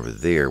sitting over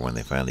there when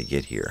they finally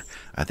get here.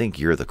 I think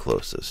you're the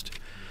closest.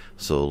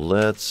 So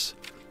let's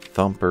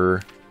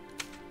thumper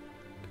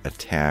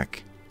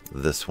attack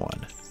this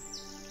one.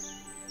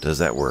 Does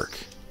that work?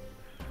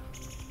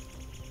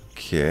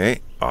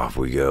 Okay, off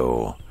we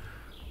go.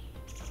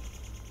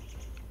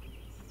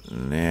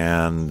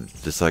 And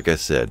just like I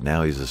said,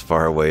 now he's as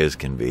far away as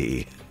can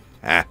be.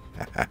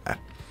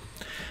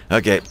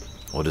 Okay,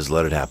 we'll just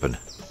let it happen.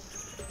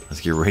 Let's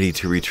get ready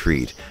to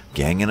retreat.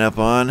 Ganging up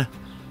on.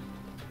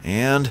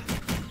 And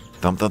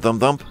thump, thump,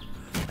 thump, thump.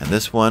 And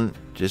this one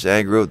just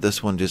aggroed.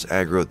 This one just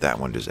aggroed. That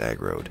one just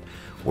aggroed.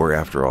 We're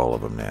after all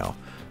of them now.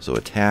 So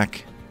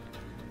attack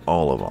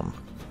all of them.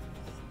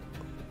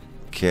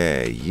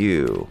 Okay,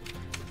 you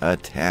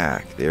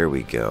attack. There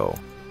we go.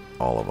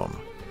 All of them.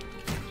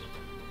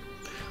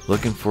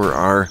 Looking for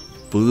our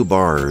blue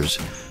bars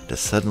to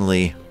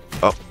suddenly...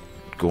 Oh,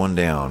 going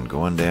down,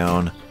 going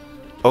down.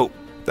 Oh,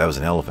 that was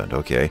an elephant.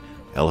 Okay.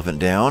 Elephant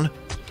down.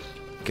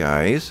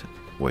 Guys,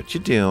 what you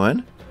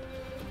doing?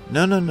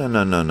 No, no, no,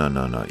 no, no, no,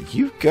 no, no.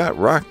 You've got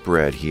rock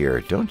bread here.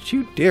 Don't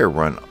you dare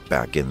run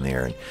back in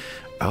there.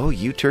 Oh,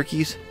 you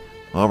turkeys?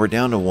 Well, we're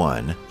down to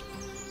 1.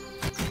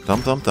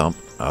 Thump, thump, thump.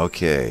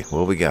 Okay,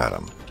 well, we got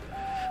them.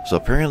 So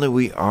apparently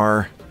we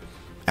are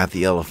at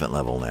the elephant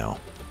level now.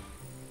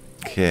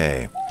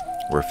 Okay,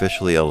 we're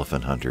officially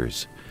elephant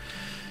hunters.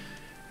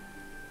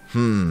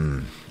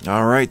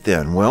 Alright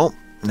then. Well,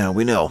 now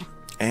we know.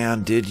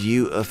 And did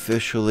you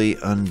officially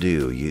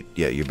undo?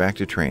 Yeah, you're back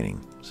to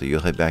training. So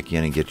you'll head back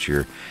in and get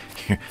your...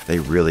 They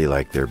really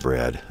like their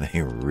bread.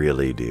 They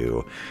really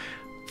do.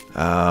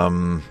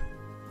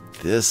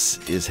 This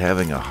is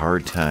having a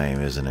hard time,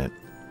 isn't it?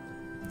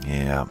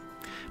 Yeah.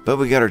 But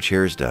we got our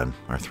chairs done.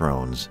 Our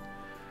thrones.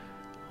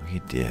 We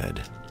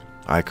did.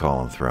 I call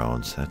them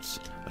thrones. That's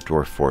a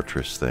Dwarf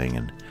Fortress thing.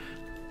 And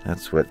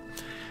that's what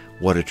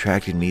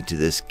attracted me to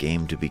this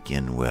game to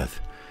begin with.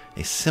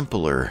 A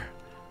simpler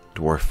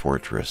Dwarf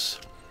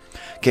Fortress.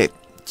 Okay,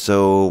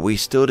 so we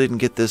still didn't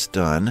get this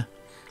done.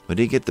 We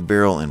did get the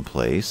barrel in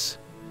place.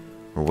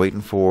 We're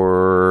waiting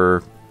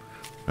for...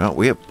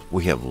 Well,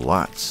 we have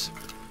lots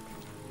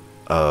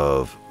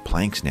of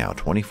planks now.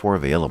 24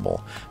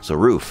 available. So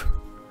roof.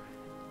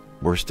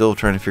 We're still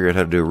trying to figure out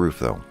how to do a roof,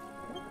 though.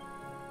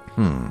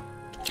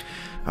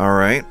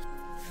 Alright.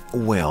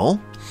 Well,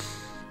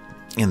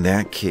 in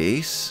that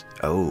case...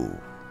 Oh.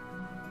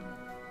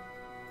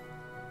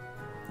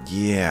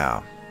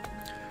 Yeah.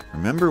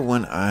 Remember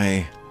when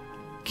I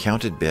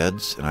counted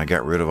beds and I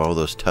got rid of all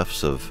those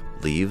tufts of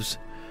leaves?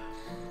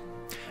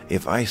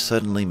 If I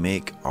suddenly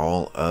make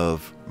all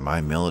of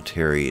my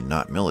military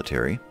not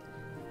military,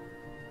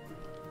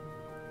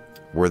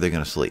 where are they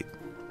going to sleep?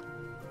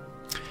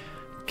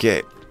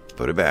 Okay,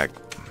 put it back.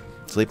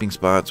 Sleeping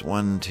spots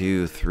 1,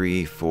 2,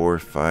 3, 4,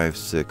 5,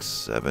 6,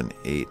 7,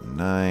 8,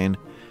 9,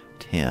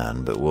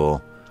 10. But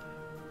we'll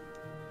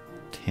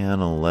 10,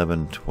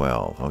 11,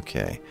 12.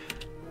 Okay.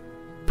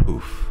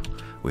 Poof.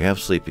 We have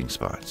sleeping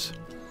spots.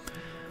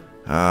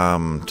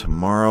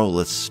 Tomorrow,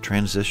 let's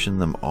transition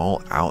them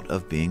all out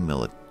of being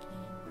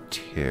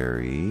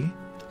military.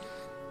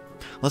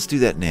 Let's do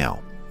that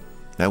now.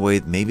 That way,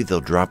 maybe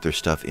they'll drop their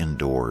stuff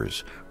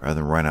indoors rather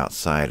than run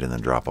outside and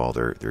then drop all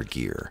their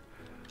gear.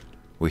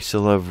 We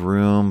still have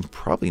room.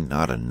 Probably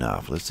not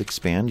enough. Let's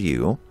expand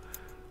you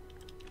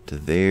to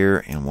there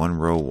and 1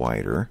 row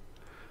wider.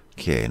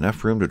 Okay,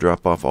 enough room to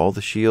drop off all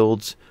the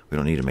shields. We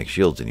don't need to make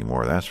shields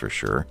anymore, that's for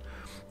sure.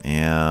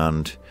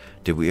 And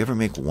did we ever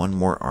make 1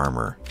 more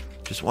armor?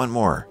 Just 1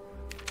 more.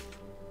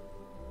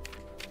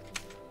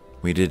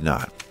 We did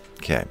not.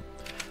 Okay.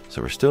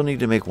 So we still need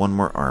to make 1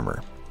 more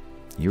armor.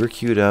 You were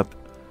queued up.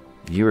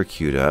 You were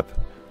queued up.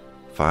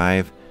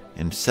 5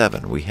 and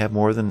 7. We have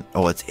more than...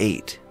 Oh, it's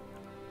 8.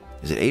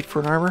 Is it 8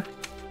 for an armor?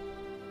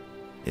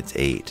 It's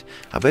 8.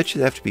 I bet you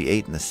they have to be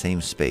 8 in the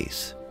same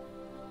space.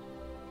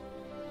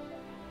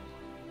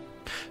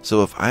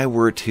 So if I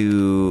were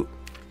to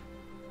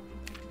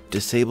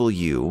disable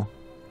you,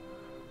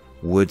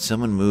 would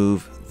someone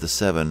move the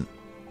 7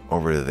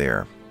 over to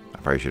there? I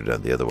probably should have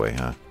done it the other way,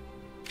 huh?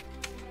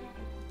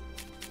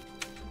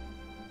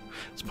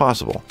 It's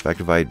possible. In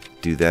fact, if I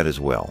do that as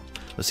well.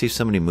 Let's see if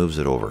somebody moves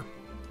it over.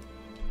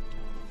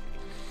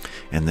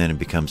 And then it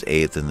becomes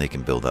 8th, and they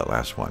can build that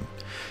last one.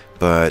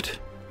 But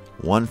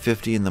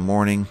 1:50 in the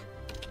morning,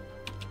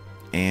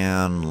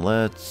 and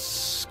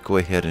let's go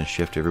ahead and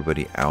shift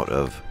everybody out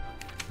of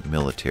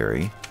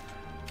military.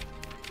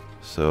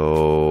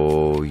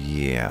 So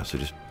yeah, so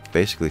just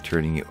basically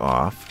turning you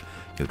off.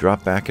 You'll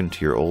drop back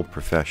into your old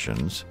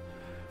professions,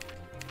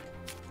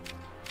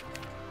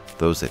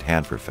 those that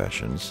had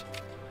professions,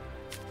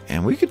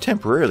 and we could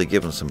temporarily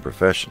give them some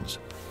professions.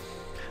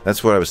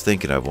 That's what I was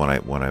thinking of when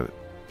I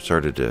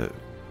started to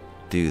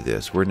do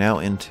this. We're now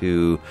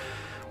into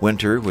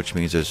winter, which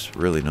means there's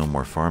really no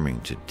more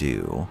farming to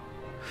do.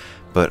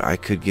 But I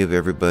could give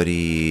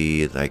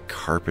everybody like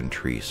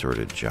carpentry sort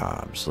of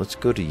jobs. Let's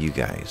go to you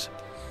guys.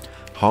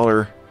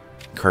 Hauler,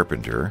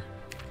 carpenter.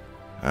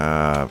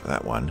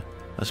 That one.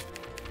 Let's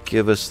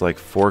give us like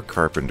 4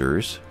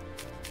 carpenters.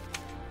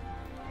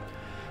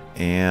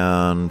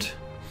 And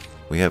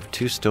we have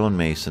 2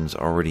 stonemasons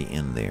already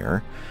in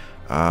there.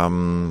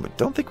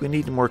 Don't think we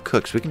need more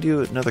cooks. We can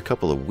do another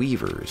couple of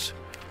weavers.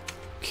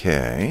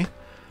 Okay.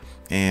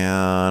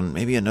 And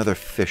maybe another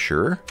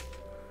fisher.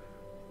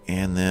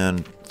 And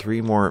then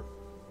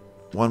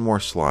 1 more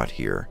slot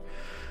here.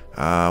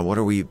 What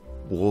are we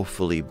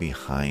woefully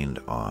behind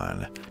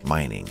on?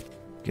 Mining.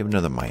 Give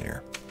another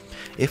miner.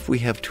 If we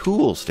have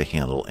tools to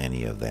handle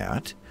any of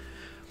that,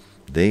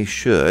 they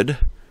should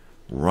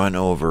run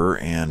over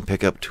and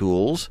pick up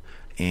tools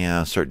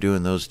and start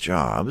doing those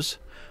jobs.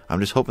 I'm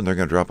just hoping they're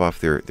going to drop off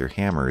their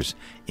hammers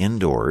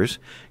indoors,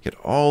 get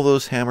all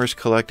those hammers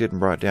collected and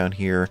brought down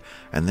here,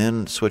 and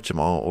then switch them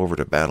all over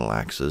to battle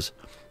axes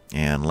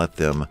and let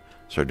them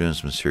start doing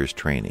some serious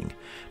training.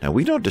 Now,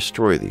 we don't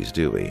destroy these,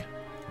 do we?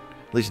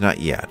 At least not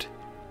yet.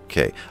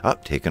 Okay,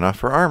 taking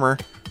off her armor.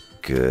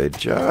 Good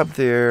job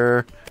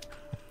there.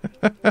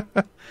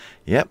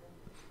 Yep,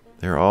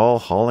 they're all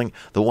hauling.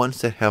 The ones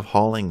that have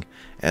hauling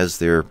as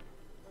their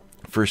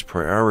first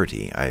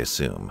priority, I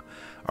assume,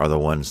 are the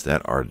ones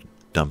that are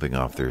dumping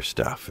off their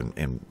stuff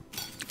and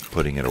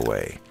putting it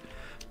away.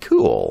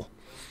 Cool.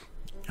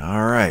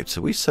 Alright,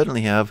 so we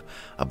suddenly have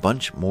a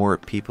bunch more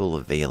people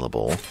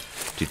available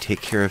to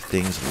take care of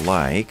things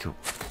like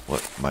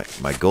what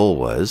my goal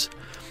was.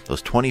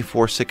 Those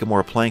 24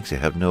 sycamore planks that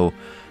have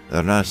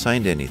they're not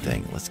assigned to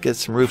anything. Let's get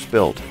some roofs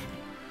built.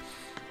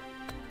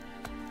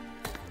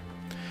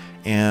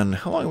 And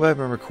how long have I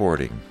been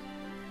recording?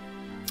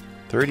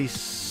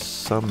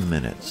 30-some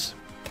minutes.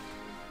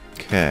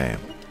 Okay.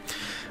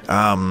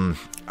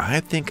 I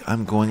think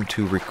I'm going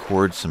to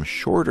record some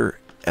shorter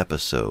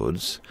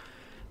episodes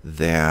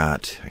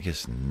that, I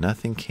guess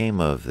nothing came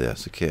of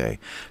this. Okay.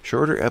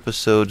 Shorter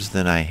episodes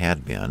than I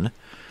had been,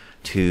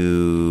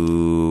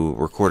 to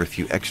record a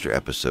few extra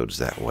episodes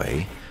that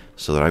way,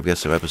 so that I've got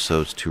some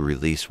episodes to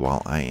release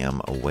while I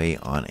am away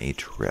on a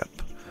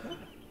trip.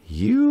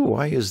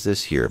 Why is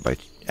this here? By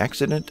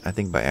accident? I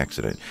think by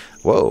accident.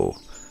 Whoa.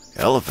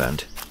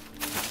 Elephant.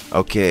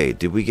 Okay,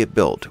 did we get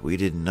built? We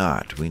did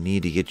not. We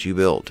need to get you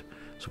built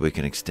so we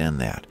can extend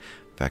that.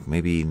 In fact,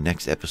 maybe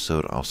next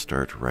episode I'll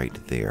start right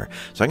there.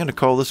 So I'm going to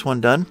call this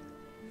one done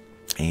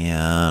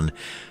and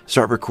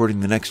start recording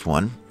the next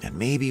one, and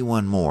maybe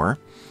one more.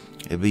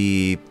 It'll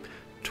be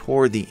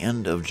toward the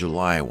end of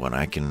July when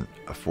I can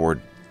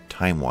afford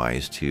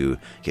time-wise to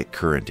get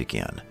current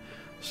again.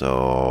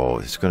 So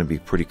it's going to be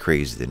pretty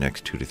crazy the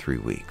next 2 to 3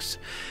 weeks.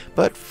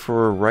 But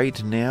for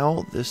right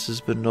now, this has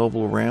been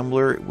Noble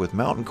Rambler with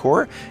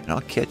Mountaincore, and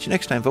I'll catch you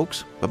next time,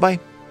 folks. Bye-bye.